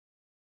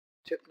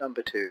Tip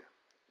number 2.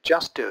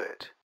 Just do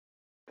it.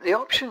 The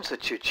options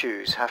that you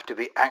choose have to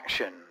be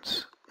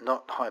actions,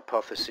 not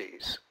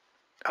hypotheses.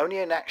 Only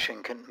an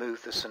action can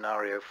move the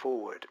scenario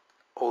forward,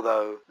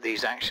 although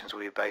these actions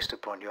will be based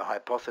upon your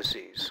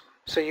hypotheses.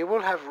 So you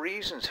will have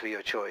reasons for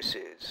your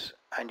choices,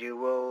 and you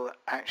will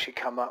actually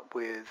come up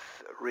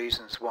with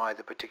reasons why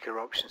the particular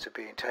options are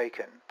being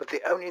taken. But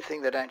the only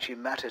thing that actually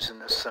matters in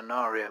the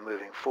scenario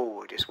moving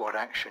forward is what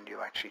action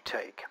you actually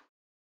take.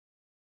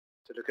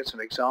 To look at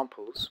some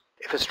examples,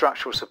 if a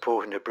structural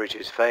support in a bridge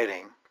is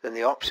failing, then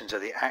the options are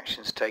the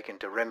actions taken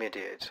to remedy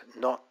it,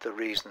 not the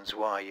reasons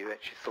why you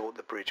actually thought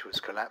the bridge was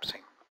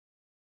collapsing.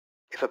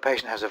 If a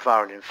patient has a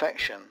viral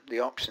infection, the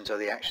options are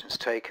the actions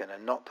taken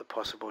and not the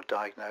possible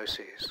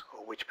diagnosis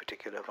or which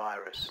particular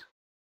virus.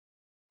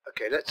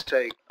 Okay, let's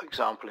take an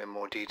example in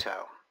more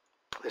detail.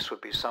 This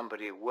would be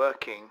somebody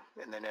working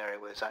in an area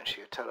where there's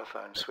actually a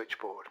telephone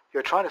switchboard.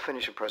 You're trying to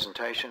finish a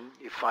presentation,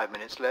 you've 5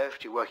 minutes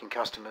left, you work in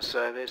customer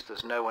service,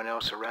 there's no one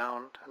else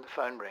around, and the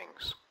phone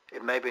rings.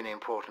 It may be an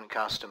important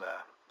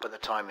customer, but the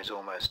time is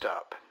almost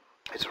up.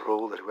 It's a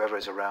rule that whoever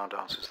is around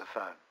answers the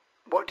phone.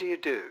 What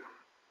do?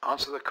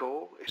 Answer the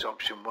call is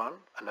option 1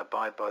 and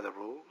abide by the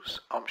rules.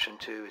 Option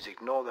 2 is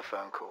ignore the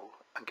phone call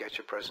and get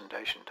your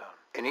presentation done.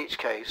 In each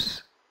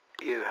case,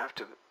 you have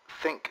to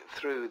think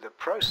through the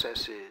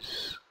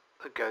processes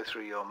that go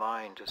through your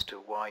mind as to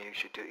why you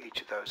should do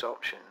each of those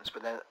options,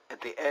 but then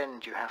at the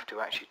end you have to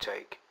actually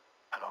take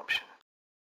an option.